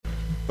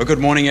Well, good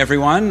morning,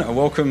 everyone.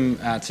 Welcome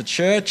to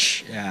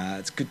church.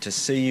 It's good to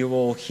see you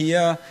all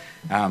here.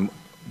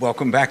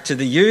 Welcome back to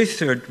the youth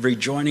who are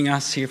rejoining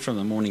us here from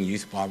the morning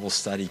youth Bible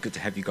study. Good to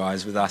have you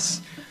guys with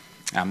us.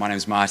 My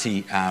name's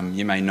Marty.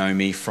 You may know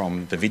me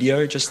from the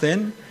video just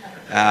then.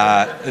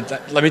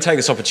 Let me take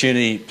this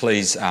opportunity,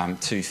 please,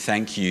 to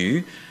thank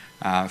you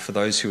for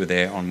those who were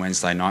there on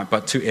Wednesday night,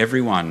 but to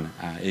everyone,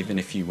 even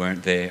if you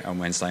weren't there on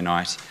Wednesday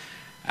night.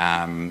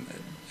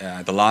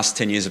 The last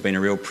 10 years have been a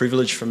real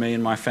privilege for me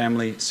and my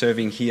family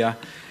serving here,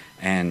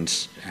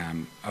 and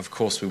of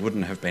course we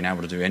wouldn't have been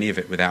able to do any of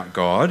it without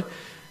God,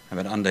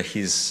 but in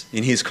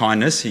His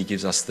kindness He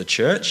gives us the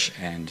church,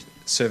 and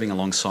serving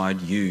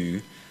alongside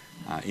you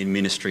in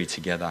ministry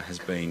together has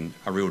been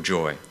a real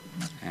joy,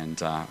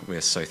 and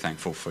we're so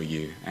thankful for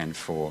you and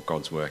for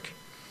God's work.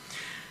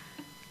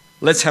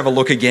 Let's have a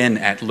look again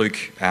at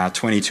Luke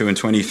 22 and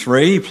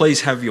 23.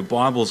 Please have your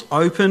Bibles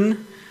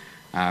open,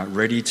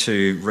 ready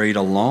to read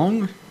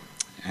along.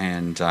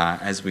 And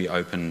as we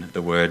open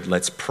the word,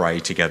 let's pray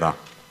together.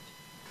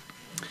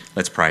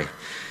 Let's pray.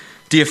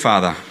 Dear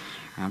Father,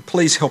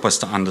 please help us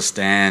to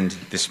understand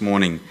this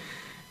morning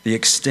the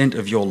extent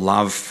of your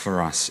love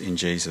for us in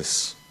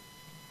Jesus.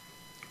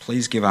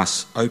 Please give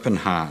us open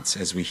hearts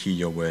as we hear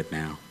your word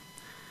now.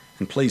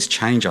 And please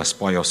change us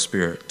by your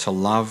Spirit to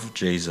love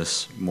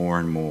Jesus more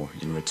and more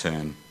in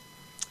return.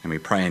 And we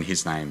pray in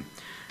his name.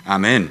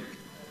 Amen.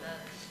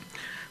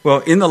 Well,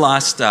 in the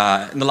last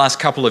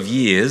couple of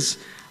years,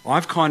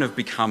 I've kind of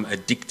become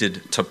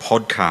addicted to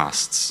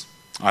podcasts.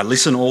 I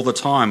listen all the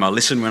time. I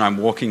listen when I'm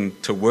walking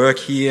to work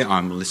here.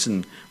 I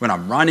listen when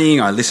I'm running.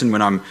 I listen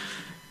when I'm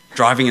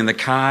driving in the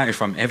car,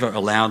 if I'm ever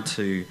allowed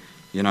to,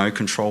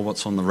 control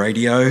what's on the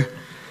radio.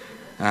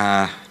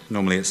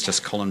 Normally it's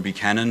just Colin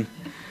Buchanan.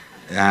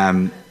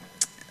 But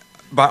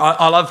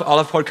I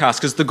love podcasts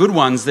because the good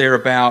ones, they're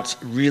about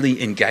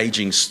really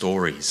engaging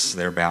stories.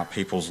 They're about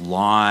people's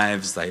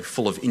lives. They're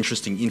full of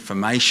interesting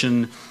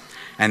information,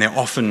 and they're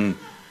often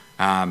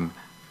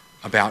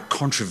about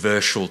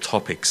controversial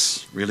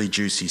topics, really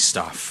juicy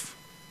stuff.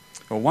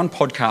 Well, one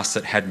podcast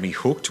that had me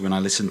hooked when I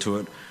listened to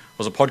it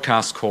was a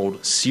podcast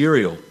called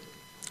Serial.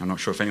 I'm not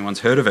sure if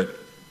anyone's heard of it.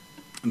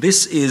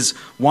 This is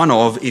one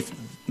of, if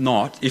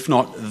not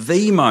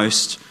the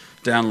most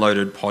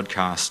downloaded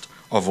podcast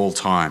of all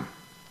time.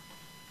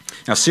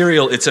 Now,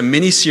 Serial, it's a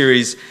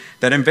mini-series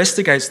that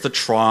investigates the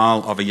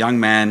trial of a young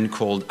man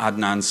called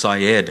Adnan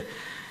Syed,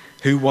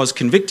 who was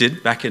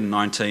convicted back in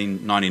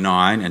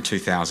 1999 and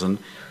 2000.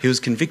 He was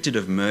convicted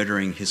of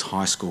murdering his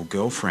high school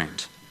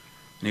girlfriend,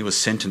 and he was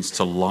sentenced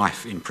to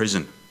life in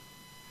prison.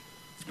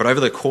 But over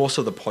the course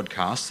of the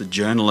podcast, the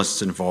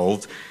journalists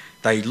involved,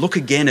 they look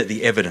again at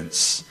the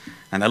evidence,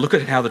 and they look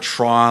at how the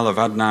trial of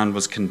Adnan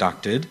was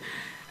conducted,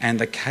 and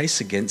the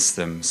case against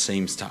them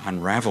seems to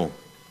unravel.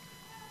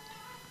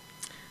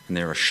 And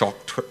there are shock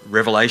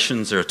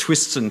revelations, there are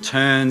twists and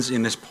turns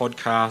in this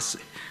podcast.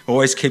 It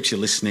always keeps you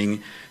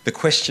listening. The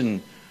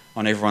question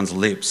on everyone's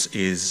lips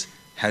is,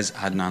 has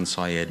Adnan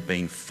Syed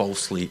been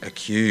falsely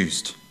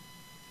accused?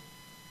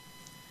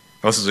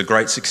 Well, this is a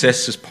great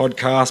success, this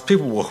podcast.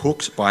 People were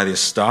hooked by this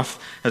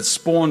stuff. It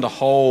spawned a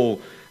whole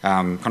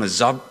kind of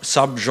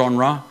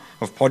sub-genre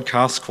of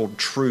podcasts called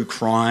true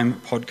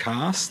crime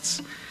podcasts.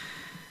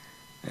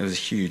 It was a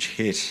huge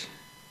hit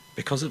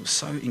because it was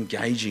so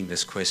engaging,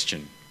 this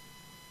question.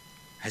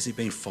 Has he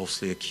been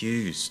falsely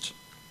accused?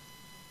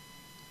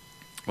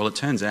 Well, it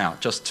turns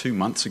out just 2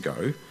 months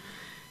ago,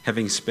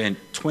 having spent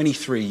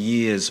 23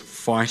 years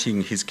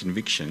fighting his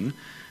conviction,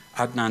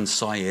 Adnan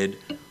Syed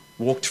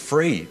walked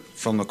free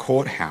from the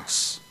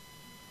courthouse.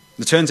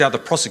 It turns out the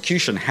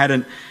prosecution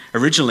hadn't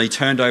originally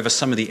turned over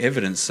some of the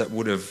evidence that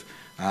would have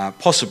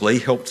possibly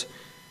helped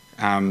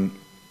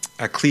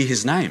clear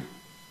his name.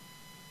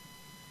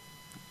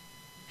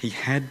 He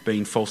had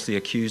been falsely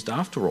accused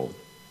after all.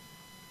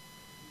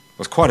 It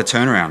was quite a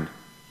turnaround.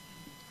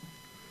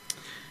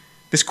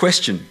 This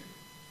question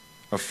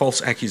of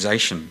false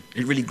accusation,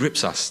 it really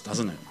grips us,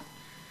 doesn't it?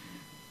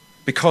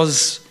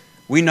 Because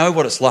we know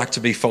what it's like to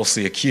be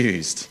falsely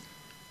accused.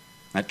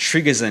 That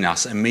triggers in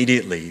us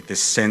immediately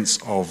this sense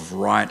of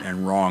right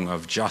and wrong,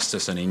 of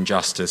justice and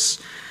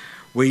injustice.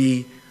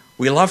 We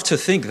love to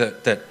think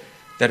that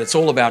it's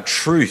all about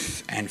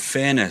truth and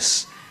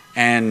fairness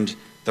and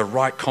the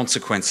right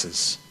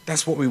consequences.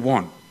 That's what we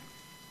want.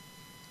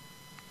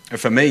 And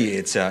for me,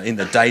 it's in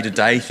the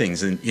day-to-day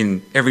things,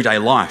 in everyday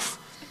life,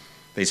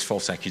 these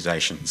false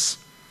accusations.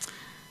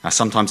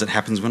 Sometimes it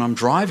happens when I'm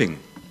driving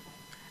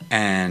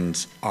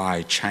and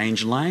I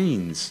change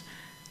lanes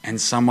and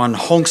someone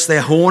honks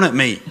their horn at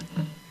me.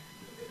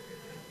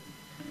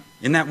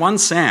 In that one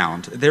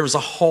sound, there is a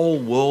whole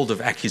world of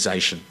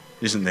accusation,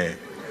 isn't there?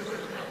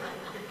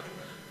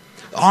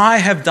 I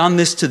have done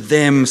this to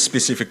them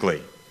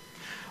specifically.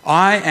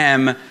 I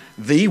am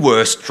the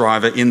worst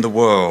driver in the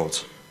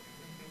world.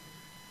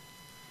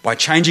 By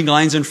changing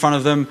lanes in front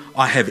of them,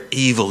 I have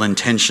evil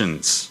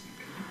intentions.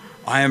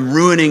 I am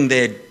ruining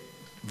their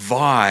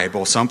vibe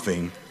or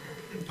something.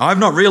 I've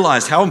not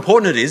realised how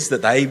important it is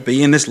that they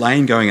be in this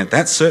lane going at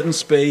that certain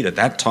speed at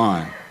that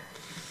time.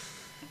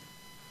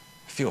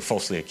 feel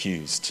falsely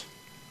accused.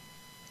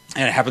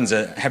 And it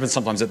happens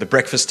sometimes at the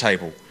breakfast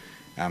table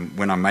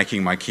when I'm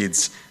making my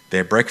kids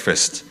their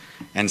breakfast,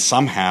 and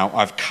somehow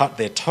I've cut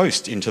their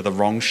toast into the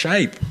wrong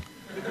shape.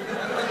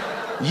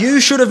 You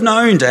should have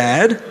known,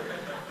 Dad.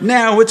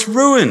 Now it's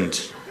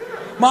ruined.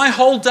 My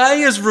whole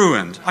day is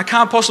ruined. I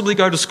can't possibly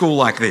go to school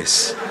like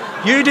this.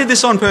 You did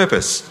this on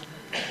purpose.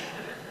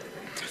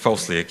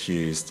 Falsely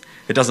accused.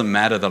 It doesn't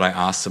matter that I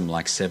asked them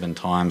like 7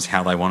 times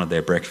how they wanted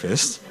their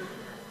breakfast.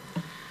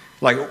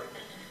 Like,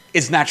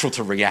 it's natural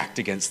to react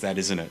against that,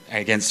 isn't it?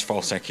 Against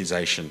false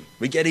accusation.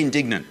 We get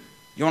indignant.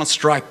 You want to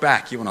strike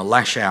back. You want to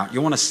lash out.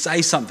 You want to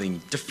say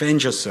something.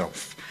 Defend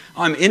yourself.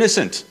 I'm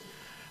innocent.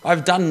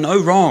 I've done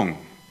no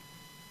wrong.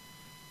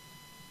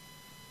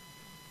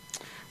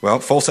 Well,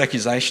 false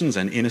accusations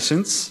and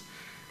innocence,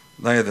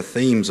 they are the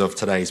themes of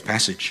today's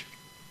passage.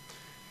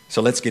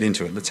 So let's get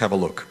into it. Let's have a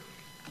look.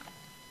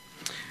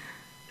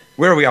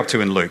 Where are we up to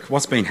in Luke?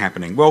 What's been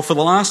happening? Well, for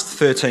the last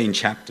 13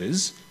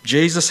 chapters,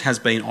 Jesus has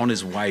been on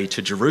his way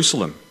to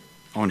Jerusalem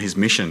on his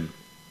mission.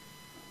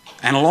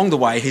 And along the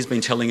way, he's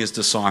been telling his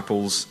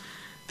disciples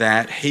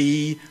that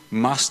he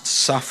must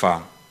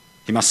suffer.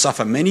 He must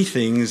suffer many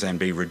things and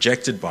be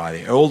rejected by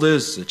the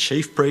elders, the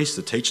chief priests,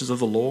 the teachers of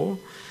the law.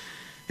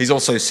 He's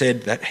also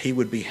said that he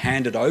would be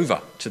handed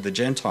over to the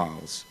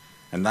Gentiles,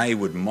 and they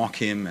would mock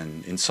him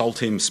and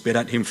insult him, spit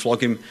at him,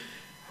 flog him,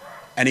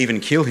 and even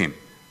kill him.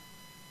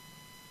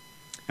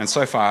 And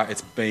so far,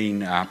 it's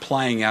been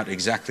playing out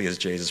exactly as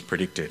Jesus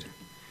predicted.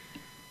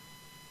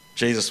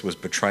 Jesus was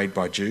betrayed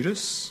by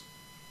Judas,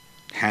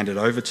 handed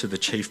over to the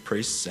chief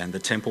priests and the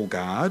temple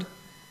guard,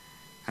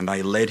 and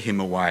they led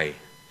him away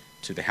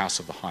to the house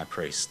of the high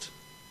priest.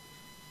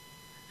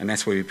 And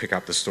that's where we pick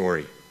up the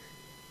story.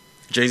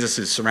 Jesus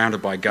is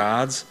surrounded by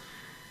guards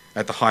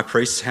at the high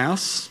priest's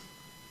house,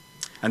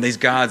 and these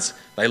guards,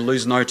 they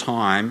lose no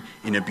time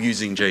in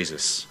abusing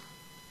Jesus.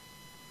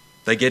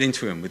 They get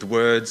into him with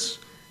words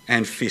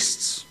and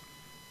fists.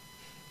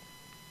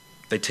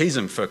 They tease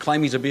him for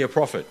claiming to be a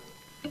prophet.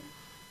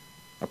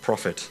 A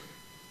prophet.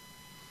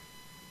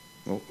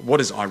 Well,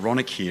 what is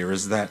ironic here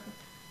is that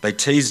they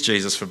tease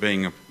Jesus for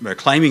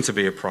claiming to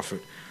be a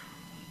prophet,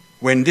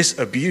 when this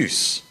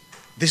abuse,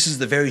 this is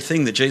the very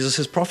thing that Jesus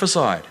has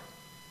prophesied.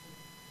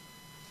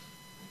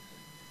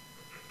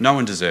 No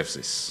one deserves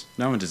this.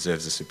 No one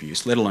deserves this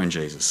abuse, let alone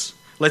Jesus.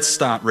 Let's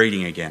start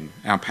reading again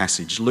our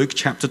passage. Luke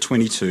chapter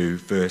 22,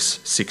 verse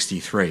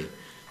 63.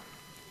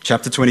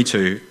 Chapter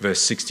 22, verse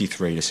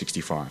 63 to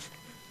 65.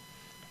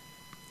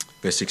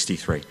 Verse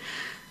 63.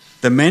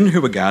 The men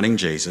who were guarding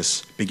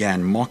Jesus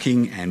began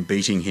mocking and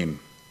beating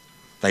him.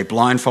 They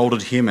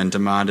blindfolded him and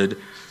demanded,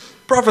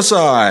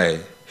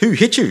 "Prophesy! Who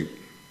hit you?"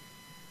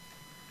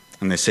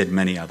 And they said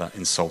many other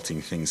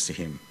insulting things to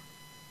him.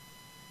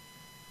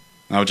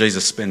 Now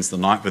Jesus spends the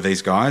night with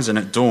these guys, and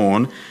at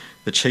dawn,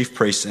 the chief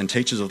priests and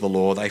teachers of the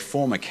law, they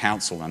form a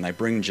council and they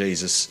bring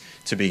Jesus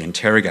to be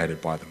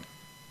interrogated by them.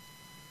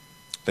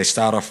 They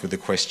start off with the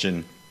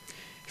question,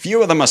 "If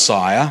you are the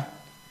Messiah,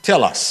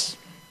 tell us.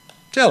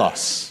 Tell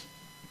us."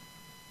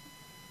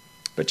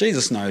 But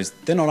Jesus knows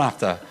they're not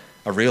after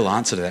a real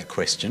answer to that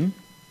question.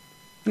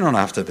 They're not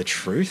after the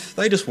truth.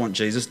 They just want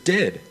Jesus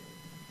dead.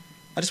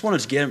 I just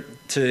wanted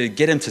to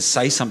get him to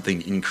say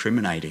something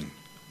incriminating.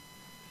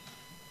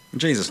 And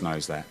Jesus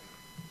knows that.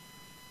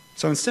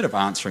 So instead of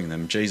answering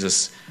them,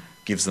 Jesus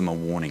gives them a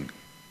warning.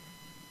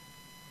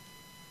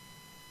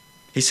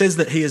 He says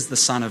that he is the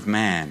Son of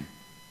Man.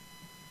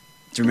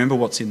 Do you remember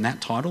what's in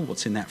that title?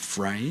 What's in that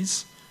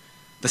phrase?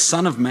 The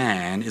Son of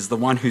Man is the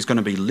one who's going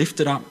to be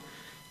lifted up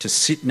to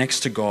sit next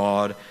to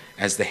God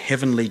as the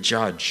heavenly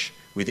judge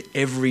with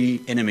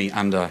every enemy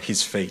under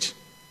his feet.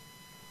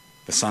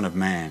 The Son of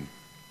Man.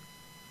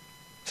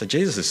 So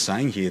Jesus is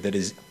saying here that it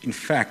is in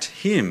fact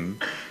him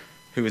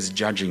who is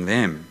judging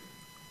them.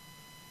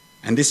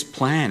 And this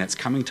plan, it's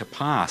coming to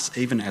pass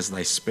even as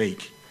they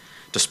speak.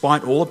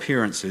 Despite all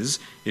appearances,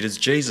 it is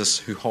Jesus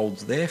who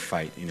holds their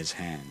fate in his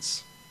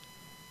hands.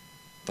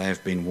 They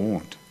have been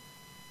warned.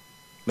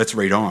 Let's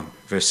read on,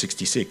 verse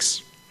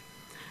 66.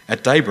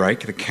 At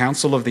daybreak, the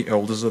council of the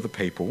elders of the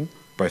people,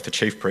 both the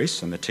chief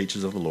priests and the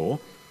teachers of the law,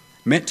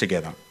 met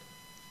together,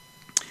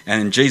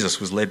 and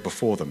Jesus was led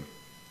before them.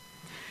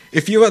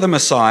 "If you are the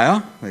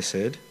Messiah," they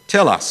said,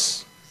 "tell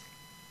us."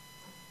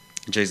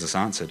 Jesus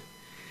answered,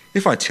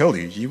 "If I tell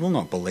you, you will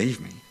not believe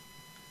me.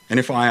 And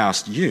if I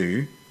asked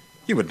you,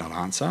 you would not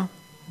answer.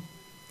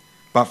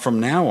 But from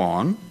now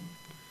on,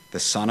 the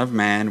Son of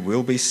Man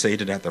will be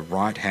seated at the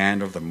right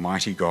hand of the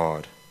mighty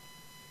God."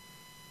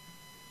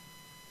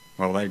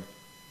 Well, they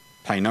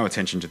pay no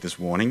attention to this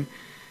warning,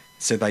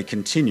 so they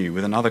continue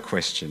with another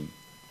question.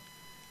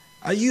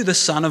 "Are you the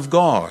Son of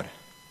God?"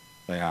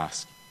 they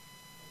ask.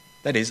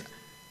 That is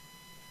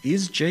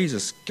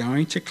Jesus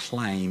going to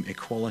claim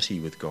equality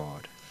with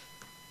God?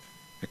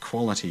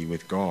 Equality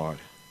with God.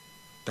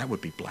 That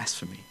would be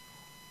blasphemy.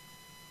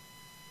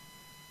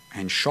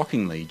 And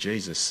shockingly,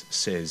 Jesus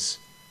says,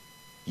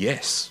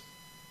 yes.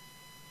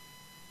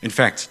 In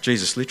fact,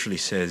 Jesus literally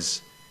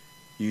says,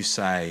 "You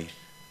say,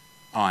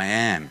 I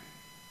am."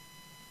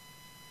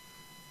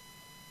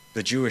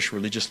 The Jewish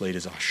religious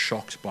leaders are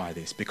shocked by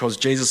this because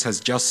Jesus has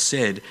just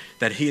said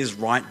that he is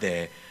right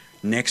there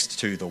next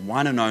to the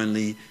one and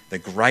only, the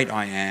great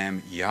I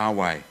am,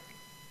 Yahweh.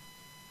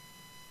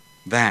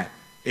 That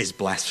is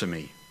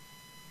blasphemy.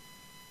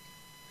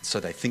 So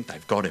they think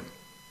they've got him.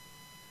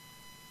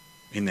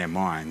 In their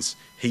minds,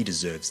 he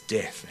deserves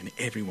death, and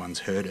everyone's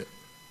heard it.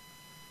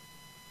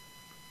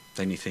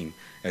 The only thing,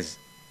 as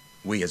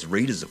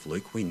readers of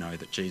Luke, we know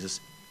that Jesus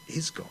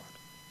is God.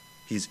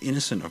 He is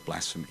innocent of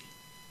blasphemy.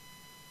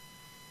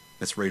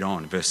 Let's read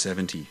on, verse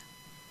 70.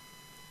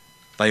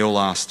 They all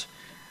asked,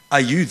 "Are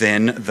you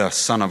then the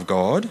Son of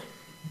God?"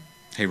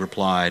 He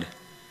replied,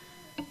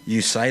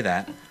 "You say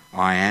that,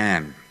 I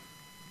am."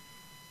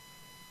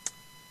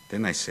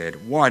 Then they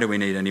said, "Why do we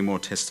need any more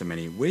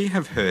testimony? We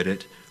have heard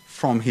it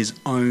from his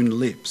own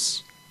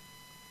lips."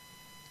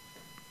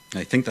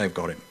 They think they've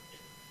got him.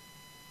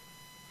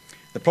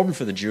 The problem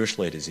for the Jewish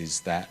leaders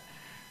is that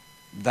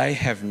they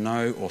have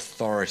no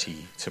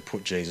authority to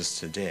put Jesus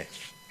to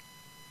death.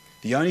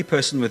 The only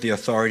person with the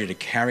authority to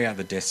carry out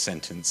the death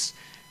sentence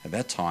at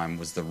that time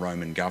was the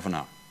Roman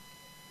governor.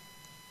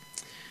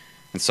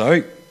 And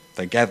so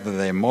they gather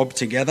their mob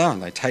together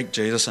and they take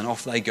Jesus and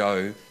off they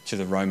go to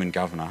the Roman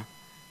governor,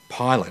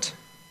 Pilate.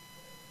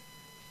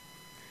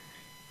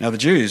 Now the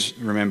Jews,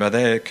 remember,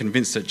 they're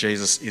convinced that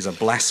Jesus is a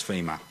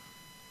blasphemer.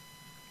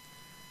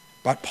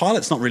 But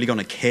Pilate's not really going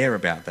to care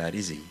about that,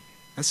 is he?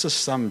 That's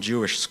just some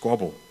Jewish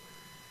squabble.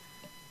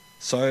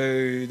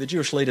 So the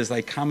Jewish leaders,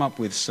 they come up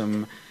with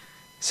some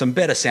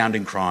better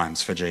sounding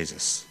crimes for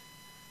Jesus.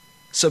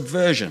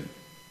 Subversion,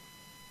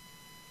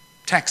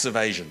 tax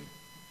evasion,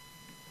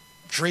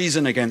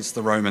 treason against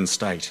the Roman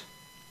state.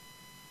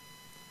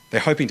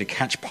 They're hoping to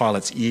catch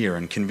Pilate's ear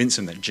and convince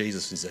him that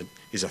Jesus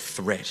is a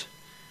threat.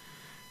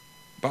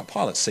 But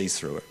Pilate sees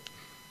through it.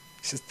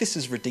 He says, "This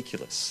is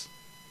ridiculous.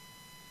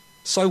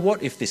 So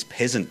what if this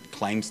peasant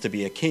claims to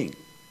be a king?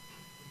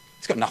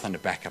 He's got nothing to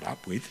back it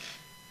up with."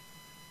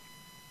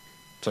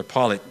 So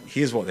Pilate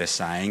hears what they're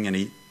saying and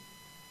he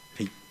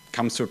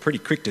comes to a pretty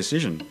quick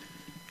decision.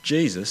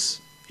 Jesus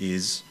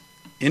is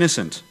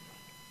innocent.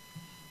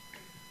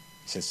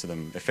 He says to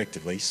them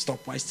effectively,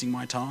 "Stop wasting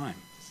my time."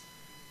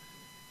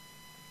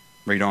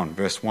 Read on,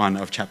 verse 1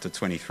 of chapter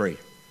 23.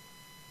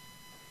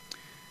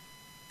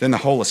 Then the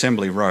whole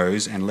assembly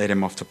rose and led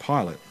him off to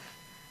Pilate.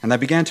 And they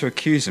began to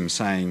accuse him,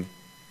 saying,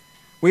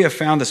 "We have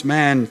found this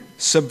man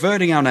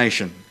subverting our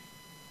nation.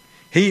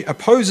 He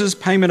opposes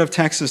payment of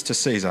taxes to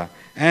Caesar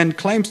and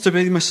claims to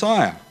be the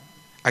Messiah,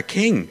 a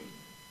king."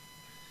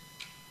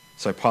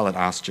 So Pilate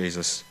asked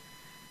Jesus,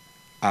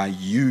 "Are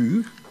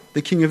you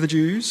the king of the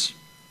Jews?"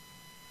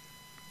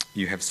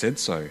 "You have said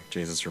so,"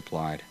 Jesus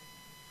replied.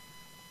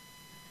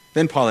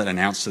 Then Pilate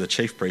announced to the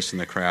chief priests and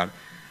the crowd,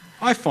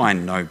 "I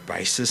find no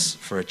basis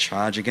for a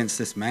charge against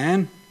this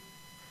man."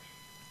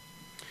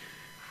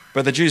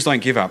 But the Jews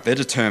don't give up. They're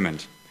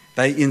determined.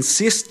 They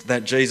insist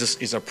that Jesus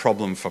is a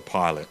problem for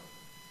Pilate.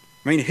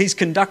 I mean, he's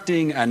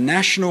conducting a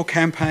national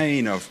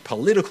campaign of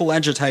political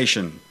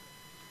agitation.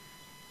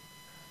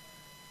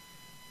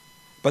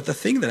 But the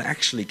thing that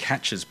actually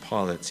catches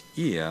Pilate's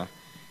ear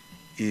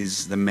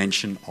is the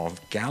mention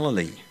of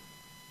Galilee.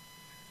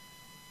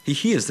 He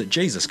hears that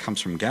Jesus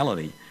comes from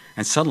Galilee,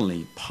 and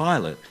suddenly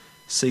Pilate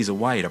sees a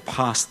way to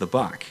pass the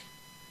buck,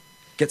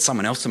 get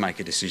someone else to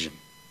make a decision.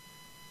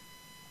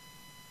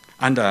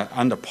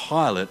 Under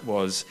Pilate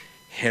was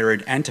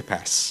Herod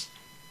Antipas,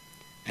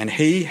 and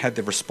he had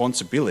the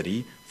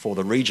responsibility for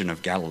the region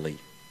of Galilee.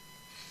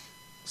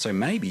 So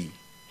maybe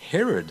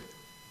Herod,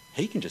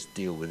 he can just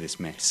deal with this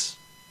mess.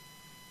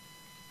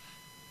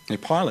 Now,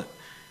 Pilate,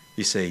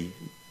 you see,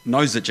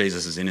 knows that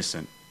Jesus is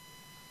innocent,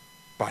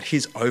 but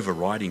his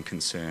overriding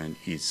concern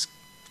is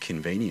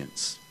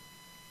convenience.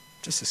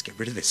 Just let's get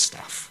rid of this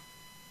stuff.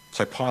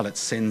 So Pilate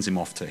sends him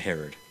off to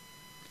Herod.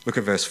 Look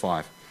at verse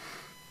 5.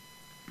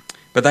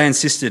 But they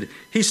insisted,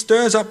 "He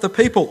stirs up the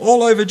people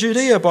all over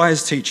Judea by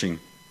his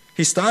teaching.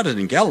 He started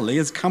in Galilee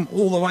and has come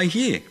all the way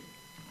here."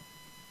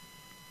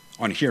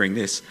 On hearing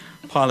this,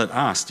 Pilate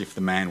asked if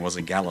the man was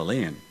a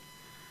Galilean.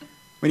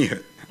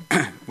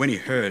 When he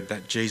heard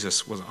that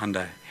Jesus was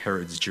under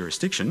Herod's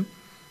jurisdiction,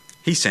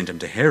 he sent him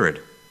to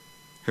Herod,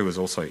 who was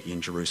also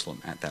in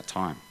Jerusalem at that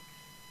time.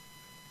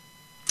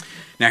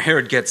 Now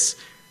Herod gets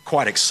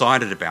quite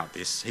excited about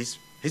this. He's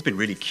been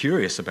really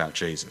curious about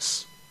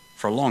Jesus.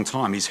 For a long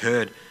time he's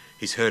heard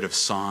of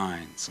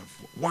signs,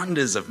 of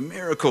wonders, of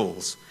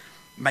miracles.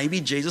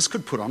 Maybe Jesus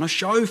could put on a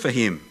show for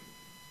him.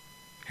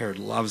 Herod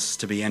loves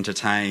to be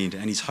entertained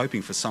and he's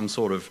hoping for some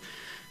sort of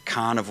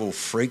carnival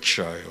freak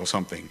show or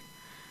something.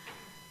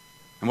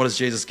 And what does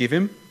Jesus give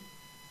him?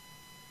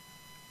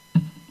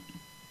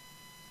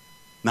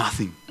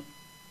 Nothing.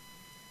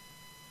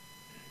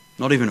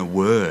 Not even a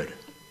word.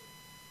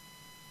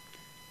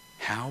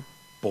 How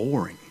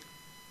boring.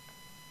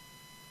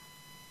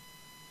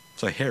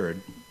 So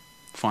Herod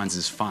finds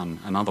his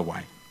fun another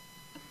way.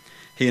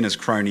 He and his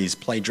cronies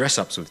play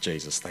dress-ups with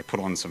Jesus. They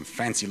put on some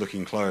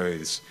fancy-looking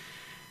clothes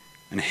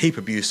and heap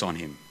abuse on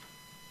him.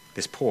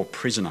 This poor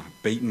prisoner,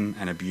 beaten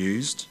and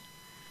abused,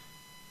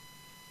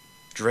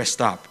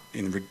 dressed up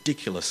in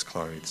ridiculous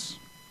clothes.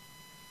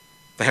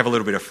 They have a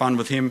little bit of fun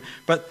with him,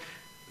 but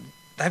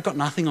they've got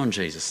nothing on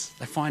Jesus.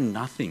 They find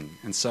nothing.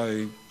 And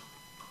so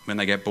when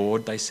they get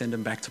bored, they send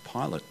him back to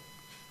Pilate.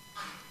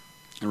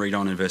 And read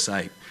on in verse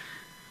 8.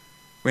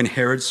 When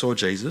Herod saw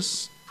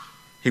Jesus,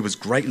 he was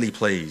greatly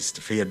pleased.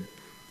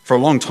 For a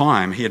long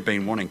time, he had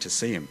been wanting to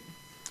see him.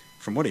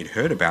 From what he'd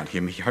heard about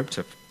him, he hoped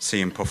to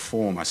see him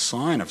perform a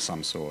sign of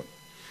some sort.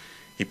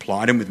 He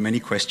plied him with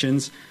many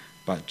questions,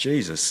 but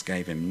Jesus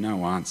gave him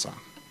no answer.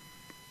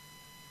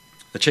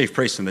 The chief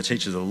priests and the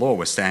teachers of the law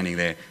were standing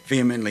there,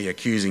 vehemently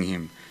accusing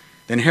him.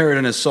 Then Herod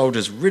and his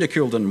soldiers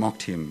ridiculed and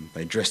mocked him.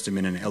 They dressed him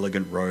in an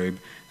elegant robe.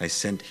 They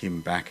sent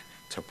him back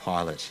to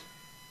Pilate.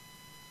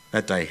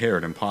 That day,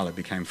 Herod and Pilate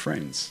became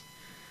friends.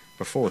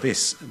 Before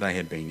this, they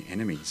had been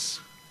enemies.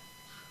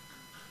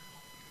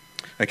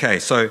 Okay,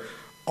 so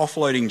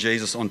offloading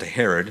Jesus onto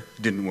Herod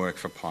didn't work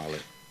for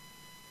Pilate.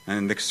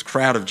 And this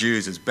crowd of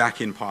Jews is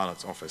back in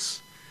Pilate's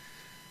office.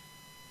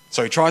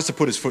 So he tries to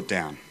put his foot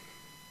down.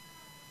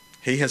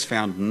 He has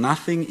found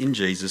nothing in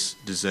Jesus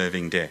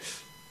deserving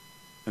death.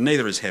 And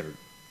neither has Herod.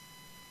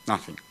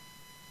 Nothing.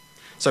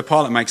 So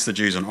Pilate makes the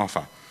Jews an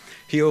offer.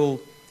 He'll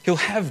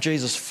have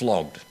Jesus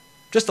flogged,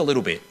 just a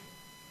little bit,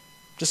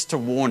 just to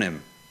warn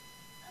him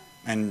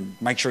and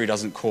make sure he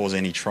doesn't cause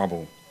any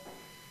trouble.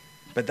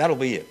 But that'll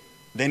be it.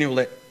 Then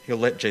he'll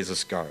let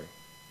Jesus go.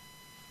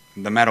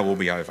 The matter will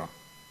be over.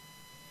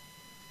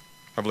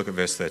 Have a look at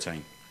verse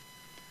 13.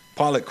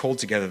 Pilate called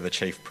together the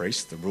chief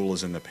priests, the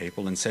rulers and the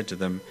people, and said to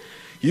them,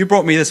 "You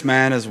brought me this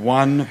man as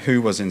one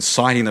who was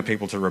inciting the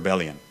people to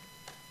rebellion.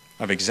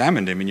 I've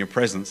examined him in your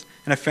presence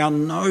and have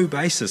found no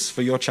basis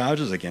for your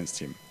charges against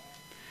him.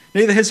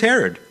 Neither has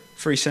Herod,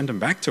 for he sent him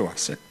back to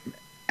us.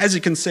 As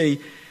you can see,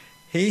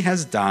 he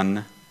has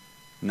done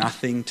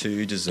nothing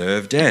to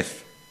deserve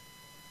death.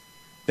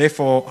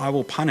 Therefore, I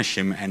will punish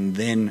him and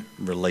then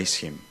release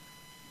him."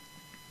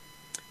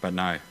 But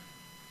no,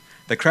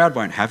 the crowd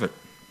won't have it.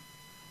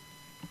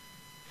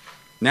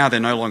 Now they're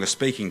no longer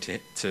speaking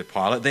to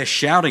Pilate. They're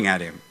shouting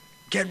at him,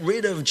 "Get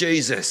rid of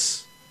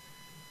Jesus.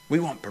 We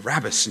want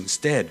Barabbas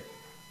instead."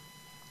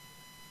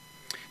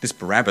 This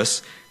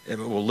Barabbas,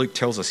 well, Luke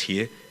tells us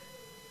here,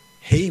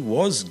 he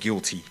was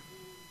guilty.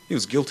 He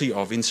was guilty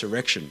of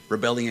insurrection,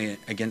 rebelling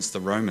against the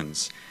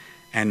Romans,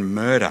 and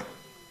murder.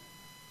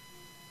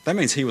 That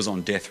means he was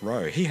on death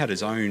row. He had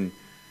his own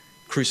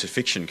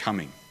crucifixion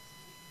coming.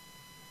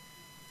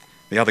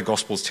 The other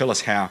Gospels tell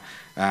us how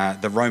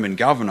the Roman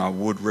governor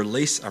would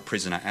release a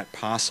prisoner at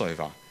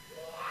Passover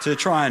to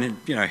try and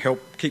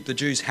help keep the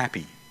Jews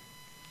happy.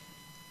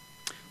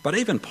 But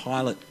even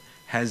Pilate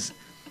has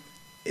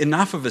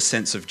enough of a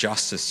sense of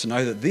justice to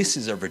know that this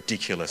is a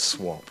ridiculous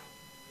swap.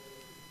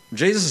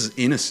 Jesus is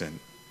innocent.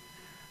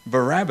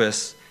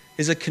 Barabbas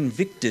is a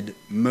convicted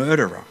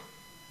murderer.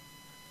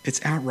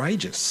 It's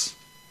outrageous.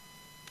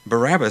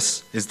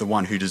 Barabbas is the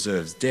one who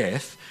deserves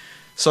death,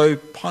 so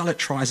Pilate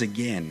tries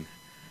again,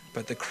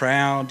 but the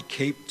crowd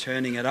keep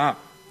turning it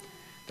up.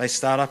 They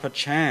start up a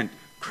chant,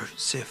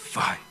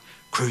 "Crucify,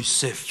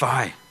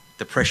 crucify."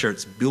 The pressure,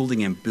 it's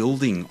building and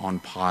building on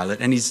Pilate,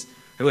 and he's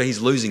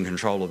losing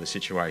control of the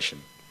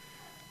situation.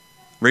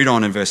 Read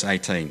on in verse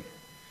 18.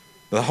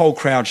 The whole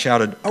crowd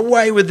shouted,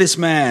 "Away with this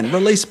man!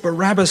 Release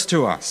Barabbas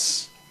to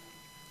us!"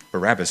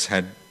 Barabbas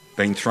had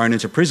been thrown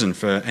into prison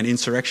for an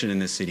insurrection in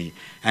the city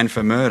and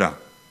for murder.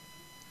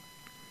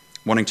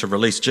 Wanting to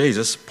release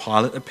Jesus,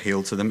 Pilate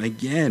appealed to them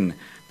again,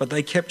 but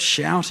they kept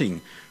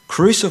shouting,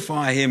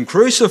 "Crucify him!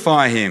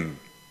 Crucify him!"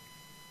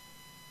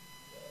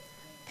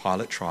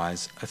 Pilate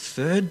tries a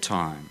third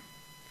time.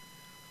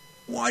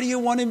 "Why do you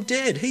want him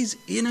dead? He's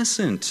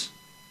innocent."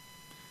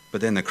 But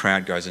then the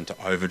crowd goes into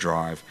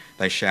overdrive.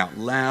 They shout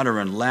louder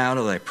and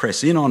louder. They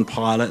press in on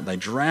Pilate. They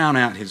drown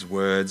out his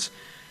words.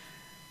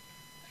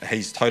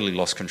 He's totally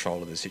lost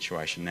control of the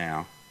situation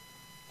now.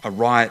 A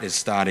riot is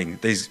starting.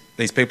 These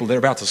people, they're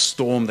about to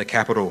storm the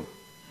Capitol.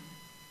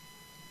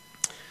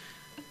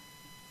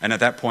 And at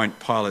that point,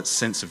 Pilate's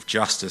sense of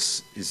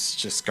justice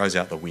just goes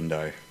out the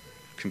window,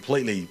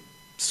 completely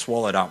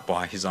swallowed up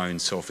by his own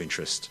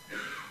self-interest.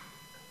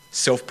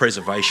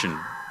 Self-preservation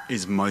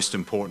is most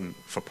important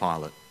for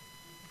Pilate.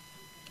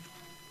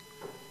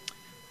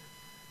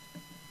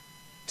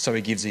 So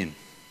he gives in.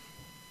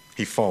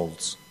 He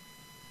folds.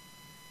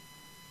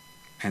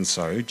 And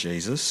so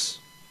Jesus,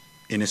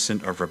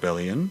 innocent of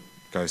rebellion,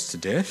 goes to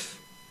death,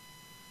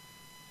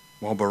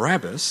 while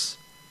Barabbas,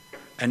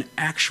 an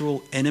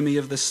actual enemy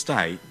of the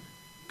state,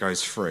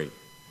 goes free.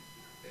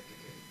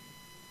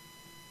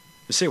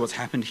 You see what's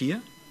happened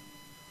here?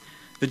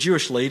 The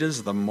Jewish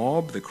leaders, the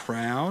mob, the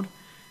crowd,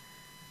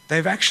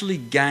 they've actually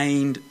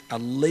gained a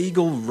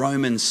legal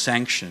Roman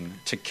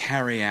sanction to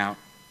carry out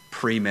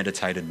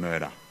premeditated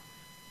murder.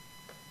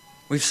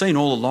 We've seen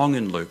all along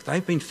in Luke,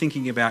 they've been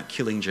thinking about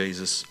killing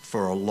Jesus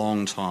for a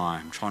long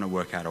time, trying to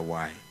work out a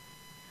way.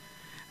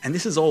 And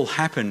this has all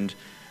happened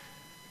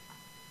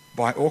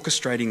by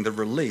orchestrating the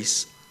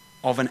release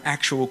of an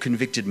actual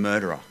convicted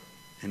murderer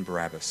in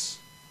Barabbas.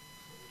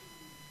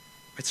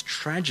 It's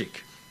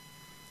tragic.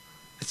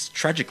 It's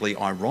tragically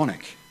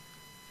ironic.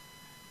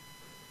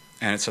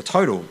 And it's a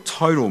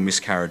total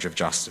miscarriage of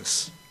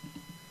justice.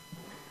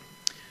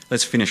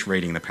 Let's finish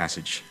reading the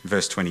passage,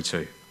 verse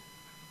 22.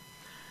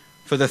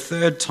 For the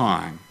third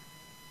time,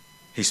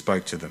 he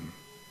spoke to them.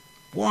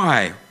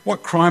 Why?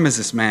 What crime has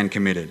this man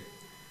committed?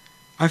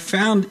 I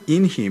found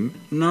in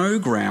him no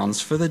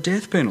grounds for the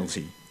death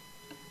penalty.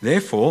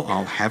 Therefore,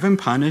 I'll have him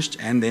punished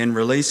and then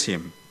release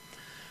him.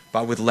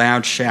 But with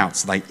loud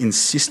shouts, they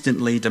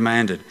insistently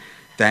demanded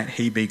that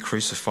he be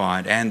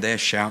crucified, and their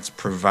shouts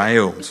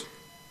prevailed.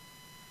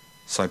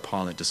 So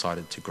Pilate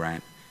decided to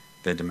grant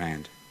their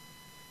demand.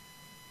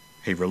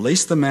 He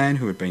released the man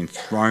who had been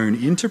thrown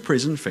into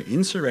prison for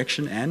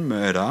insurrection and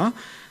murder,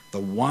 the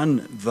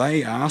one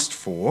they asked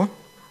for,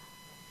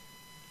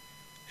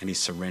 and he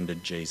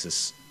surrendered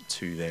Jesus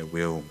to their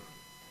will.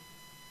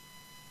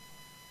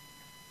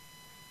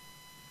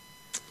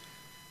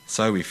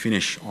 So we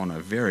finish on a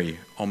very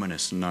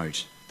ominous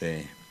note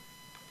there.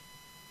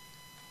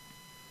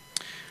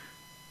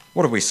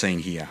 What have we seen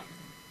here?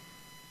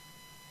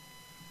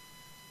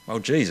 Well,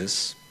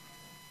 Jesus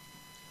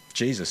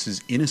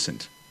is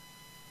innocent.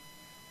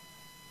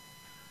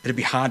 It'd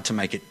be hard to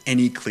make it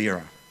any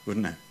clearer,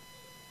 wouldn't it?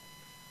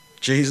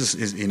 Jesus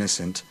is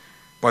innocent.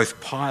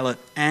 Both Pilate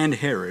and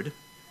Herod,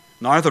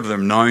 neither of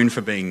them known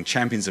for being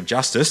champions of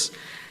justice,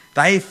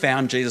 they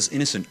found Jesus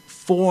innocent.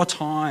 4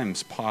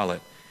 times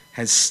Pilate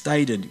has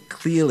stated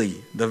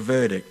clearly the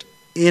verdict,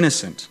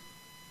 innocent.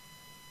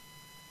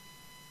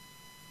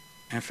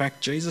 In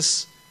fact,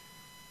 Jesus,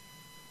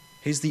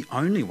 he's the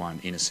only one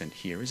innocent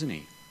here, isn't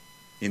he,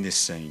 in this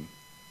scene?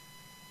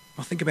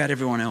 Well, think about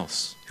everyone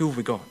else. Who have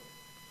we got?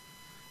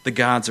 The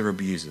guards are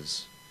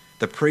abusers.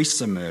 The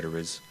priests are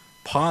murderers.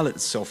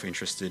 Pilate's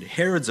self-interested.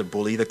 Herod's a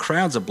bully. The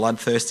crowds are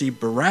bloodthirsty.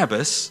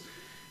 Barabbas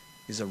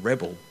is a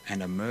rebel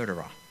and a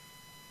murderer.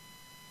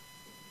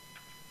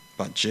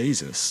 But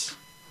Jesus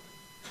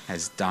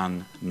has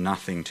done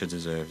nothing to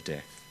deserve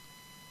death.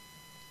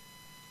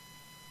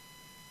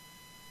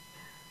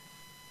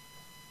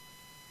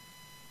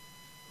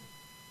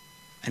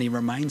 And he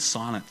remains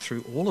silent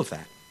through all of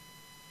that.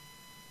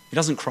 He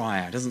doesn't cry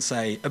out. He doesn't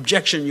say,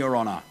 "Objection, Your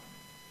Honour."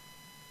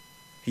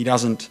 He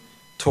doesn't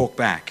talk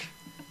back.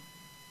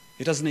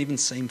 He doesn't even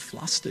seem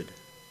flustered.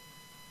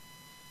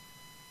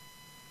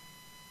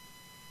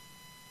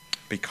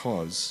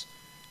 Because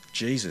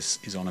Jesus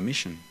is on a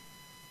mission.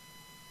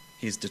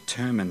 He is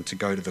determined to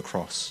go to the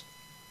cross.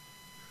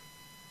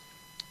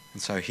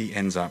 And so he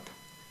ends up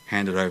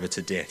handed over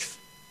to death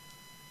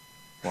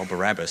while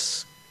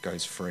Barabbas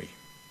goes free.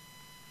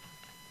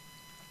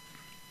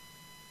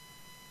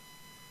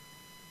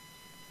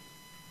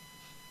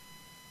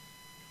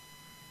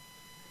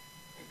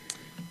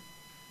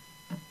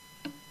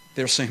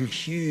 There are some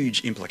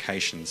huge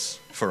implications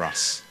for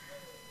us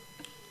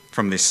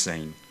from this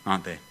scene,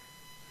 aren't there?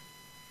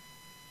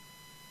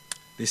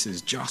 This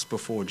is just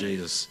before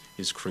Jesus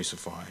is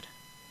crucified.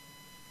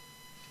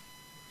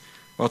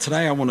 Well,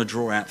 today I want to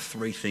draw out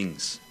 3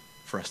 things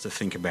for us to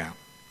think about.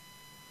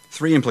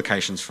 3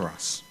 implications for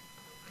us.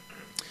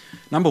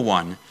 Number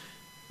 1,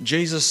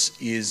 Jesus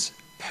is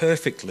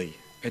perfectly,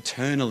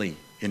 eternally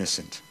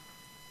innocent.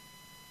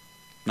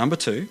 Number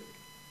 2,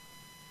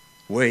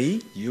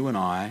 you and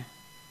I,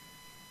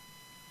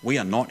 we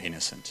are not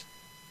innocent.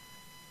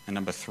 And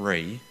number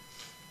 3,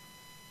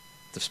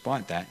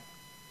 despite that,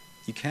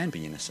 you can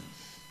be innocent.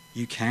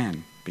 You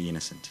can be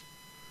innocent.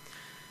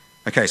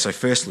 Okay, so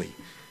firstly,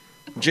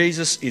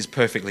 Jesus is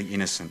perfectly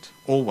innocent,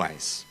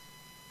 always.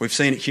 We've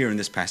seen it here in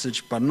this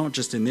passage, but not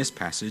just in this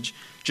passage.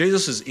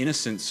 Jesus'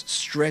 innocence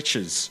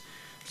stretches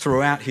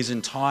throughout his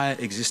entire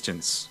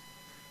existence.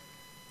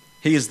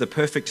 He is the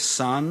perfect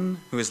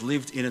Son who has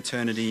lived in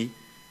eternity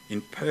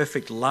in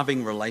perfect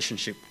loving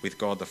relationship with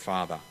God the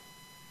Father.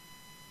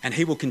 And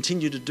he will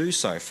continue to do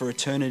so for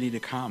eternity to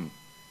come.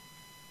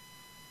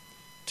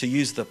 To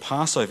use the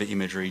Passover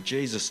imagery,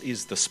 Jesus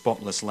is the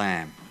spotless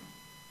lamb.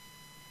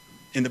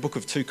 In the book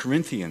of 2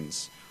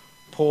 Corinthians,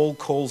 Paul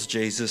calls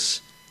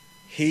Jesus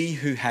he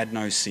who had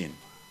no sin.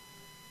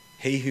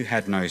 He who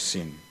had no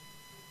sin.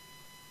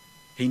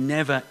 He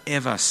never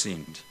ever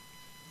sinned.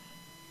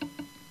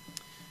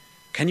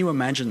 Can you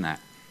imagine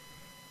that?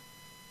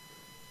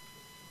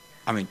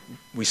 I mean,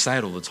 we say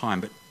it all the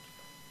time, but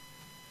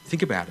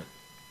think about it.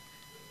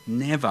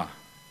 Never,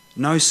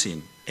 no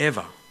sin,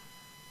 ever.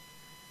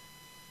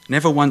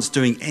 Never once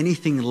doing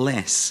anything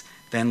less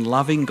than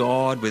loving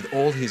God with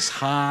all his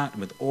heart,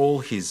 with all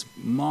his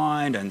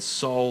mind and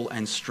soul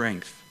and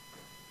strength.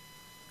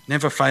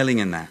 Never failing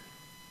in that.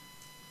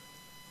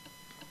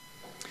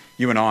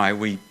 You and I,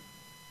 we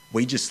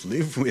just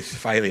live with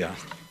failure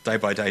day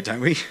by day,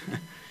 don't we?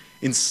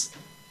 In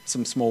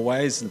some small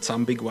ways and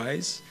some big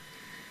ways.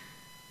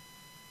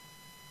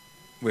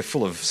 We're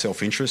full of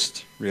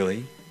self-interest,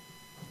 really.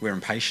 We're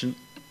impatient.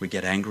 We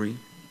get angry.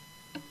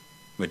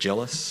 We're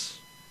jealous.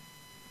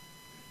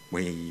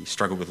 We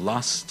struggle with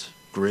lust,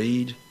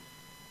 greed.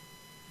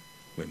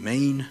 We're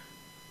mean.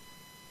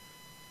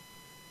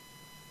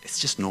 It's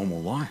just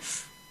normal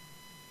life.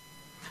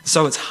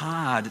 So it's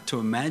hard to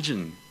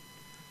imagine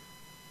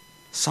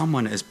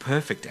someone as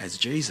perfect as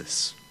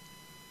Jesus.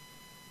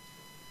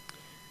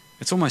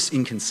 It's almost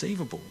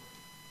inconceivable.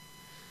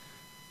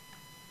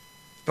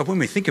 But when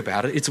we think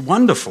about it, it's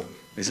wonderful,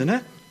 isn't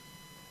it?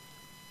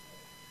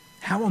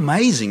 How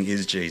amazing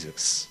is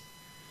Jesus?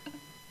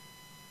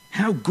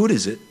 How good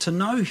is it to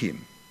know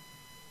him?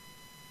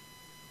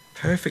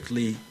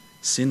 Perfectly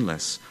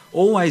sinless,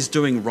 always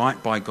doing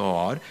right by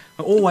God,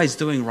 always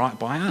doing right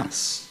by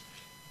us.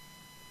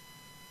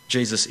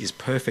 Jesus is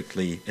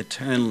perfectly,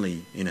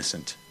 eternally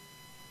innocent.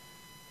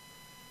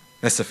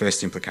 That's the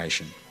first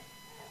implication.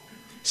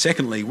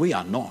 Secondly, we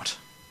are not.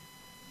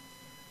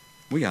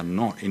 We are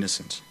not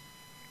innocent.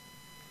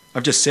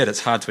 I've just said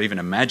it's hard to even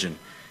imagine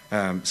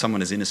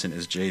someone as innocent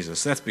as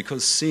Jesus. That's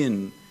because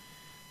sin,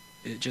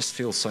 it just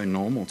feels so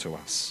normal to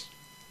us.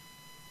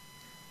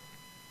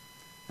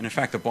 And in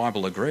fact, the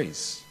Bible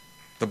agrees.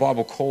 The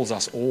Bible calls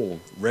us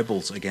all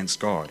rebels against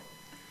God.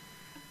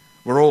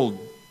 We're all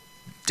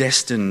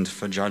destined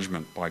for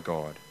judgment by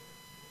God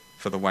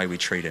for the way we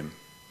treat him.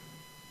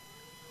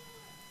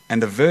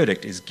 And the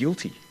verdict is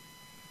guilty.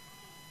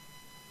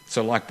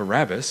 So like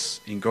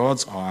Barabbas, in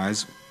God's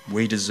eyes,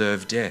 we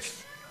deserve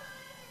death.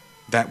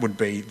 That would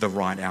be the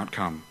right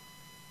outcome.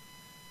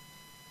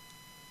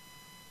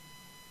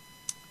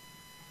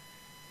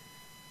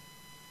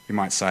 You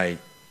might say,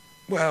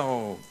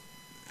 well,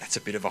 that's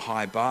a bit of a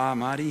high bar,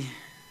 Marty.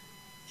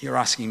 You're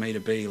asking me to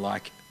be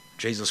like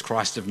Jesus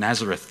Christ of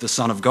Nazareth, the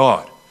Son of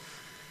God.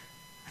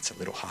 That's a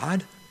little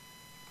hard.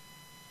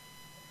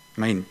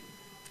 I mean,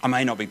 I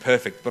may not be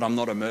perfect, but I'm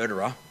not a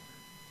murderer.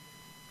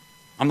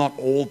 I'm not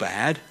all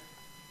bad.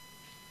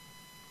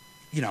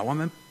 You know,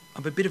 I'm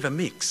a bit of a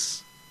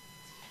mix.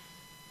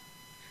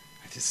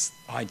 This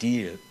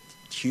idea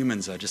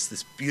humans are just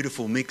this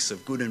beautiful mix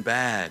of good and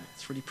bad.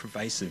 It's really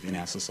pervasive in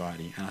our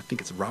society, and I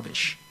think it's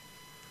rubbish.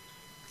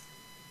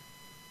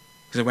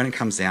 Because when it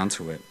comes down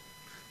to it,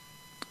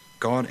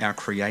 God, our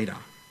Creator,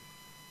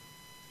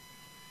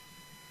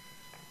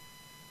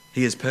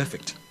 he is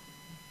perfect.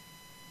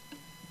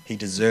 He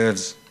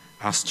deserves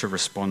us to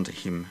respond to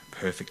him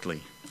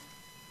perfectly.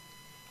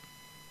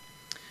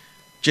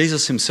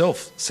 Jesus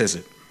himself says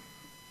it.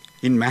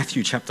 In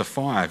Matthew chapter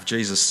 5,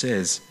 Jesus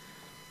says,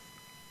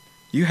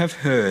 "You have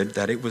heard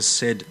that it was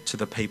said to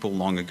the people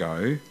long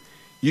ago,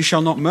 'You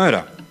shall not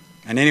murder,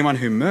 and anyone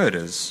who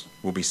murders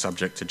will be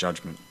subject to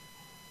judgment.'"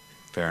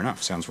 Fair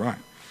enough, sounds right.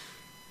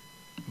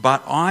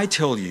 "But I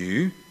tell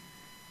you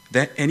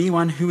that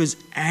anyone who is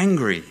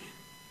angry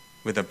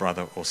with a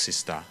brother or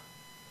sister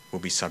will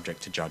be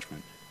subject to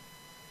judgment."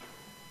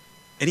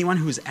 Anyone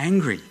who is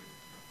angry,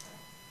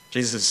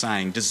 Jesus is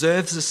saying,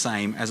 deserves the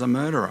same as a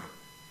murderer.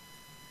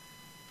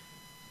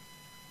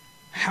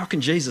 How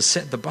can Jesus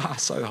set the bar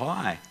so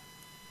high?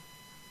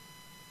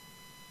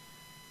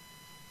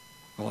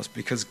 Well, it's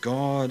because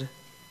God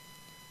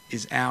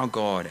is our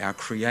God, our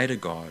Creator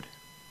God,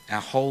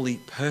 our holy,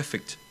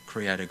 perfect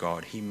Creator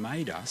God. He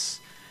made us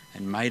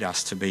and made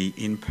us to be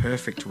in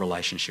perfect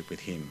relationship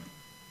with him.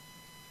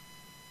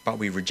 But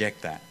we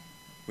reject that.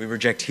 We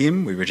reject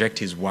him, we reject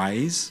his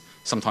ways.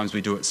 Sometimes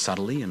we do it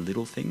subtly in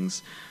little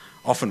things.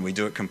 Often we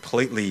do it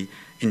completely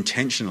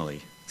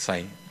intentionally.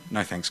 Say,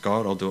 "No thanks,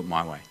 God, I'll do it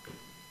my way."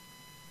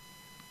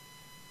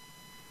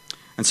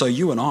 And so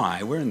you and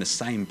I, we're in the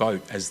same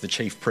boat as the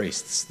chief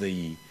priests,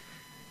 the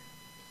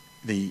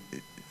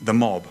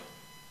mob,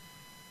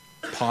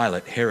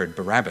 Pilate, Herod,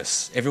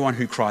 Barabbas, everyone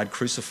who cried,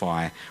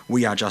 "Crucify,"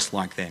 we are just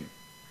like them.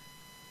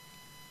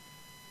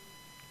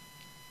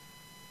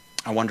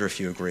 I wonder if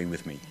you agree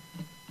with me,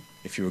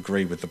 if you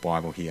agree with the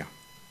Bible here.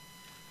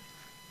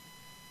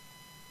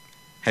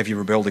 Have you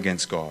rebelled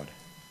against God?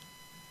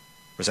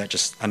 Or is that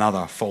just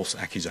another false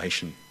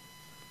accusation?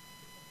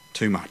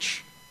 Too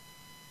much.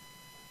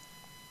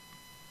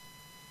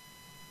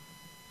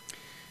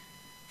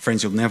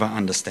 Friends, you'll never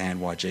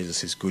understand why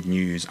Jesus is good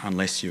news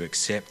unless you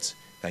accept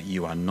that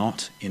you are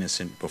not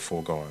innocent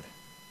before God.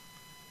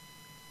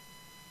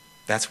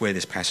 That's where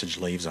this passage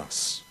leaves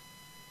us.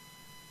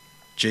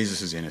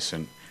 Jesus is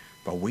innocent,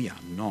 but we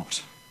are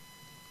not.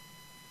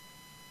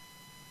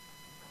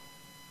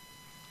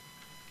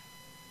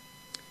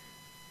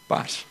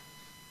 But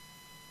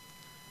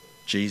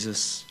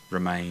Jesus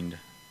remained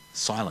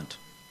silent.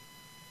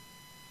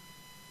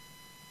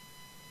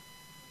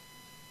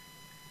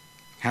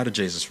 How did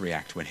Jesus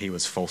react when he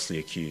was falsely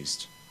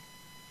accused?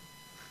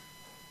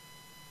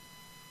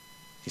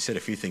 He said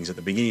a few things at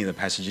the beginning of the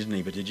passage, didn't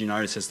he? But did you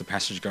notice as the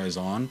passage goes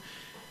on,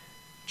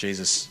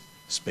 Jesus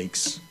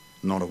speaks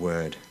not a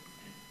word.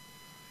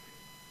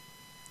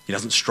 He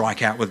doesn't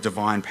strike out with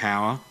divine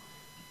power.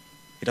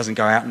 He doesn't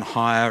go out and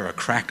hire a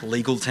crack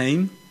legal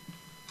team.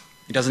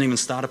 He doesn't even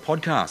start a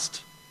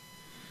podcast.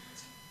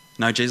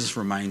 No, Jesus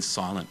remains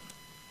silent.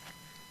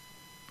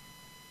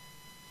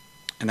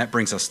 And that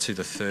brings us to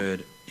the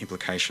third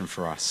implication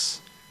for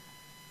us.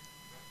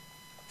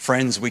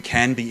 Friends, we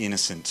can be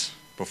innocent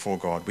before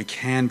God. We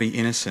can be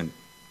innocent.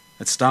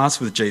 It starts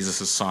with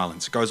Jesus'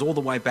 silence. It goes all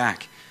the way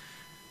back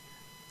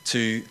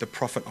to the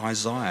prophet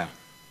Isaiah.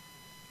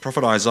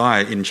 Prophet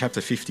Isaiah in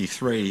chapter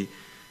 53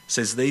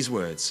 says these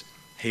words,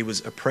 "He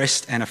was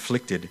oppressed and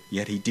afflicted,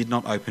 yet he did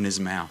not open his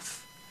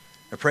mouth."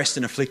 Oppressed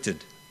and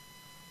afflicted.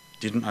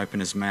 didn't open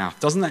his mouth.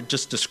 Doesn't that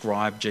just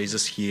describe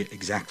Jesus here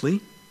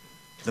exactly?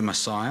 The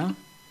Messiah?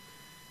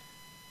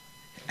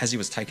 As he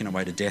was taken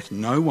away to death,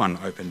 no one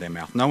opened their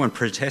mouth. No one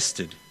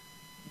protested.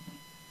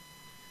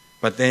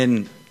 But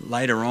then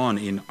later on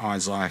in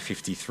Isaiah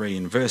 53,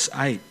 in verse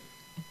 8,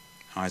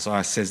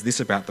 Isaiah says this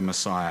about the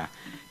Messiah: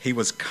 he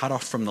was cut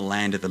off from the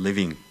land of the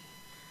living.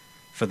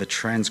 For the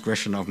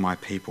transgression of my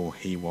people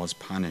he was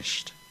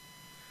punished.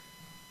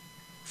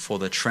 For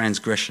the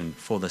transgression,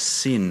 for the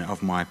sin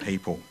of my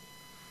people.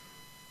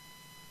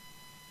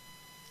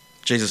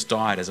 Jesus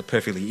died as a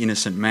perfectly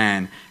innocent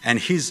man, and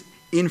his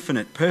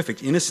infinite,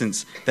 perfect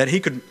innocence, that he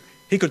could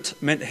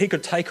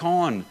take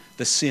on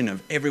the sin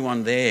of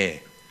everyone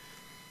there.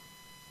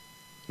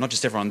 Not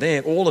just everyone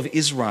there, all of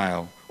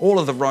Israel, all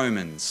of the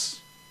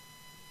Romans,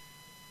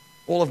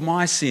 all of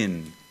my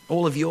sin,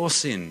 all of your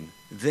sin,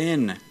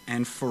 then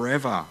and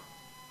forever.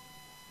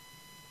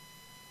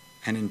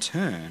 And in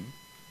turn,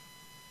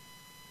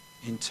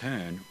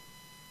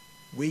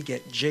 we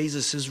get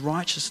Jesus'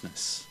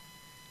 righteousness.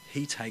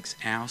 He takes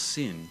our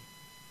sin,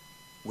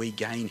 we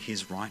gain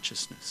his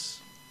righteousness.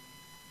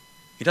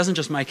 He doesn't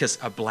just make us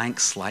a blank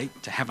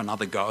slate to have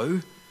another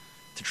go,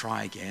 to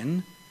try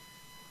again.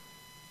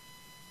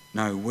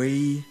 No,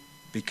 we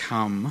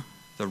become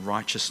the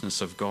righteousness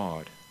of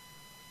God.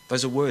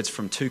 Those are words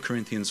from 2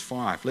 Corinthians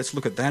 5. Let's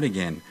look at that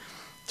again.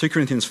 2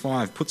 Corinthians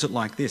 5 puts it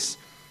like this: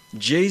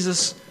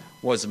 Jesus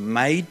was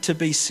made to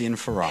be sin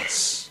for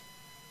us.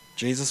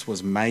 Jesus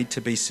was made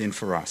to be sin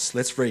for us.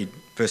 Let's read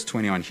verse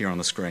 29 here on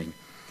the screen.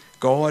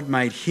 God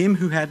made him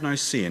who had no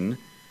sin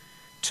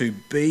to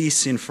be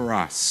sin for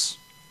us,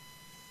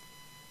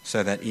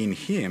 so that in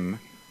him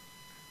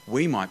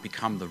we might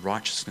become the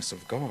righteousness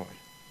of God.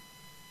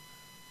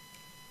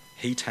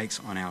 He takes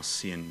on our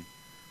sin,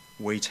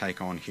 we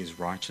take on his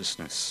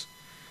righteousness.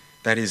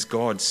 That is,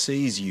 God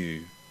sees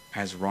you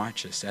as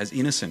righteous, as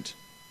innocent.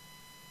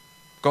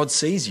 God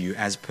sees you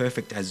as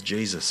perfect as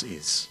Jesus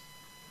is.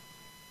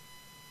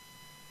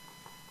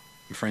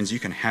 And friends, you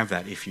can have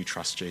that if you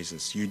trust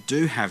Jesus. You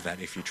do have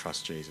that if you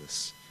trust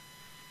Jesus.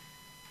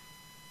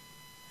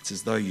 It's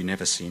as though you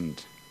never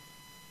sinned.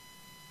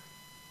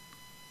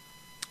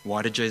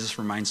 Why did Jesus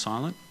remain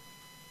silent?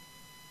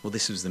 Well,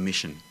 this was the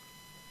mission.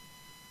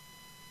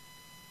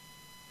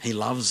 He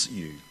loves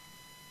you.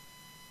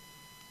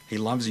 He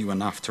loves you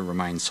enough to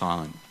remain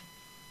silent.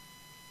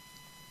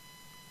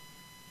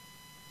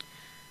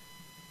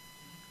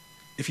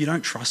 If you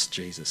don't trust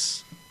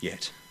Jesus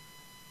yet,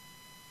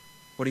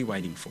 what are you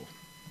waiting for?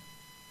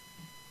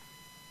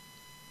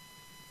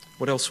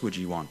 What else would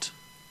you want?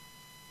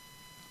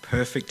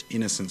 Perfect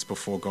innocence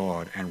before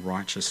God and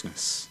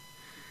righteousness.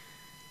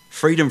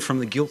 Freedom from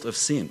the guilt of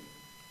sin.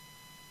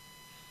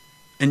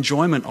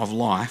 Enjoyment of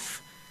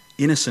life,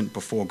 innocent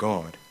before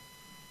God.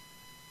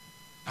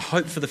 A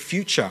hope for the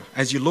future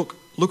as you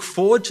look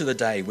forward to the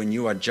day when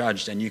you are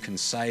judged and you can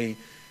say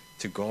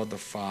to God the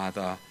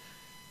Father,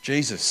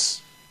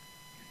 Jesus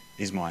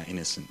is my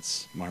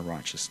innocence, my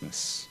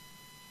righteousness.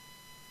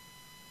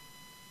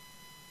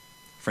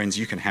 Friends,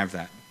 you can have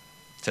that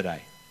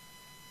today.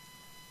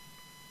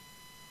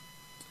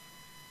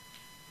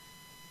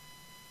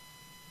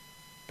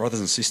 Brothers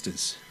and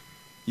sisters,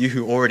 you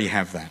who already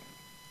have that,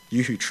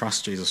 you who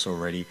trust Jesus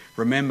already,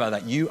 remember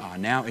that you are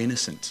now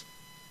innocent.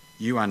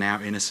 You are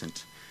now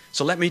innocent.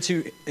 So let me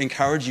to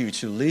encourage you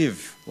to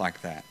live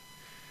like that.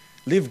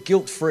 Live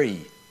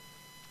guilt-free.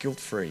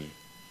 Guilt-free.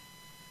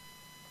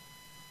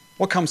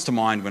 What comes to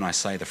mind when I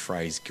say the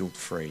phrase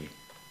guilt-free?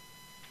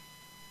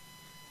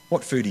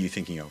 What food are you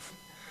thinking of?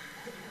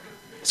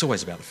 It's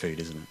always about the food,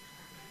 isn't it?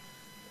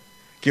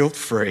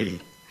 Guilt-free.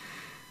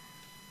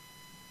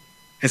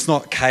 It's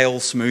not kale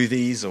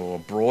smoothies or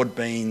broad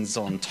beans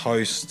on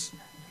toast.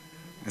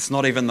 It's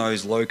not even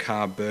those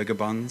low-carb burger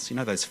buns. You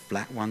know those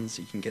flat ones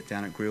you can get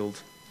down at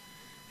Grilled?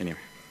 Anyway,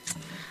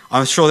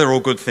 I'm sure they're all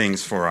good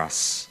things for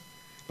us.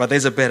 But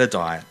there's a better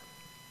diet.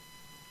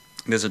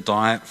 There's a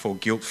diet for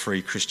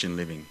guilt-free Christian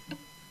living.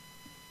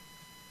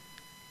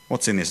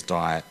 What's in this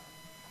diet?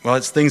 Well,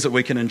 it's things that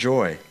we can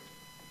enjoy.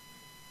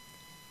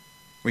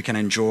 We can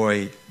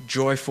enjoy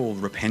joyful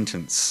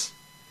repentance.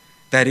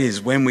 That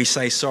is, when we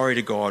say sorry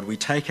to God, we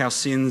take our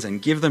sins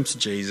and give them to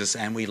Jesus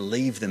and we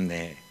leave them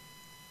there.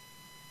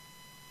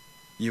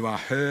 You are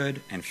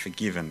heard and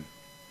forgiven.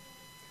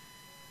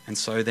 And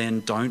so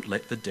then don't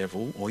let the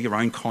devil or your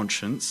own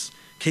conscience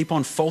keep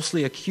on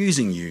falsely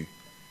accusing you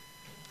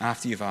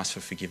after you've asked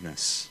for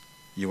forgiveness.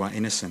 You are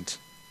innocent.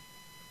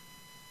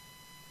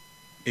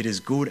 It is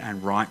good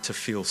and right to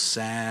feel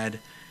sad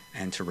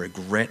and to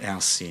regret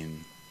our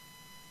sin.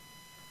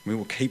 We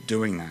will keep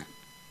doing that.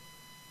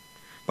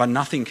 But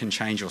nothing can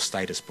change your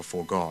status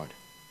before God.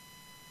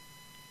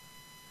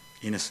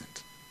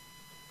 Innocent.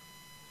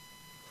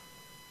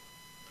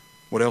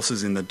 What else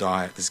is in the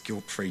diet, this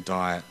guilt-free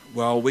diet?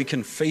 Well, we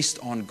can feast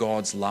on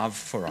God's love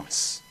for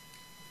us.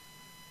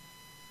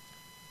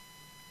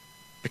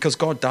 Because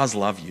God does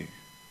love you.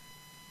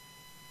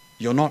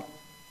 You're not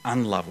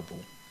unlovable.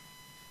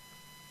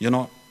 You're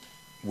not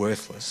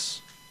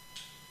worthless.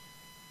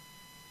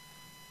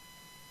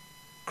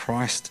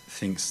 Christ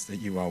thinks that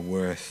you are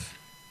worth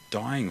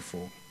dying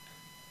for.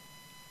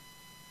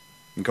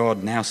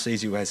 God now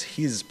sees you as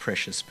his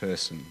precious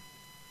person,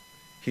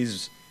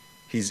 his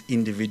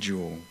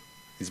individual,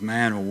 his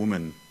man or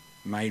woman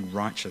made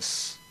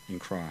righteous in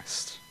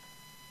Christ.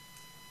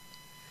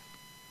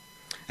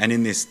 And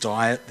in this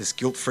diet, this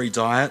guilt-free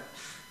diet,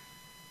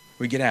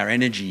 we get our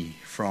energy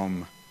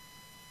from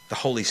the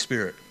Holy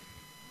Spirit.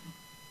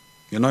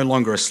 You're no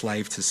longer a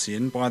slave to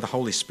sin. By the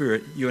Holy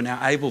Spirit, you are now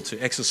able to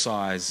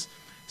exercise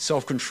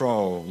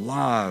self-control,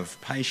 love,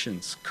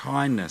 patience,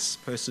 kindness,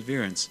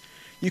 perseverance.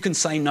 You can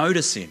say no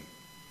to sin.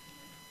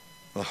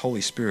 The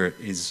Holy Spirit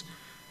is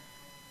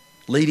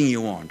leading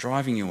you on,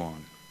 driving you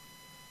on,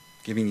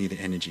 giving you the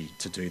energy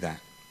to do that.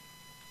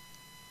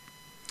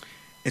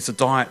 It's a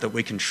diet that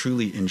we can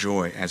truly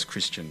enjoy as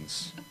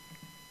Christians,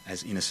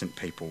 as innocent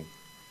people.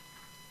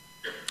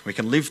 We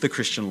can live the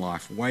Christian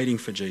life waiting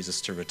for Jesus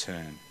to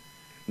return,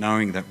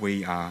 knowing that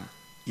we are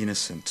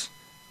innocent.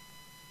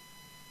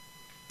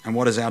 And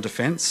what is our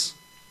defence?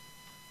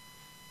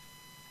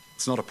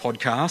 It's not a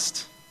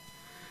podcast.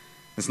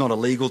 It's not a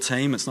legal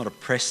team. It's not a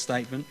press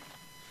statement.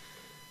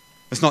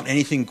 It's not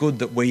anything good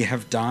that we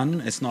have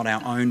done. It's not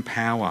our own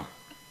power.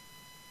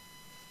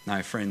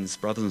 No, friends,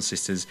 brothers and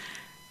sisters,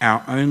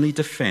 our only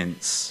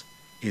defence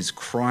is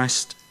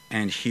Christ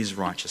and his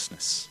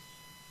righteousness.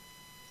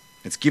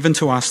 It's given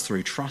to us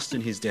through trust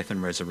in his death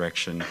and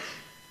resurrection.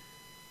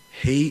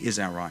 He is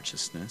our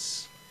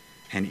righteousness,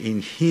 and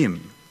in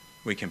him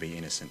we can be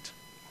innocent.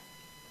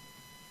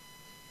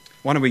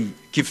 Why don't we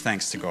give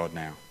thanks to God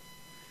now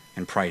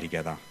and pray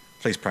together?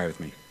 Please pray with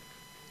me.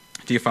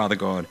 Dear Father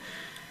God,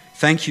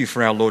 thank you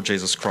for our Lord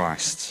Jesus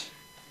Christ.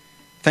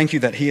 Thank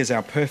you that he is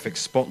our perfect,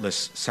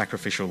 spotless,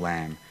 sacrificial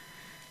lamb.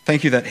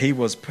 Thank you that he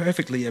was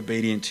perfectly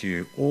obedient to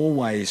you,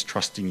 always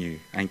trusting you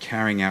and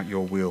carrying out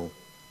your will,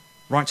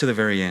 right to the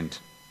very end.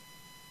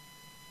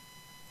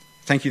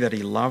 Thank you that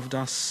he loved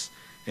us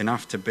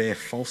enough to bear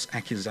false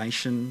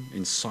accusation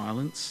in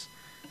silence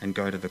and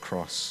go to the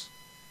cross.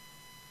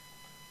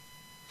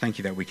 Thank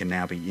you that we can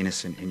now be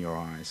innocent in your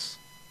eyes.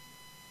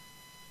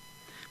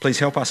 Please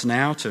help us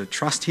now to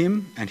trust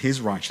him and his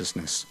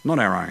righteousness, not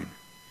our own.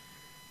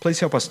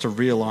 Please help us to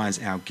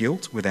realise our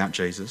guilt without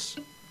Jesus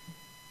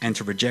and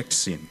to reject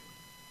sin.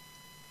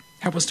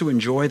 Help us to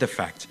enjoy the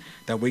fact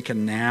that we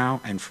can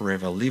now and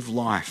forever live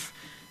life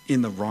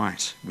in the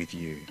right with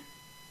you.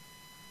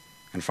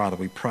 And Father,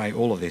 we pray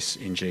all of this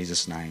in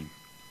Jesus' name.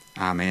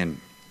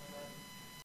 Amen.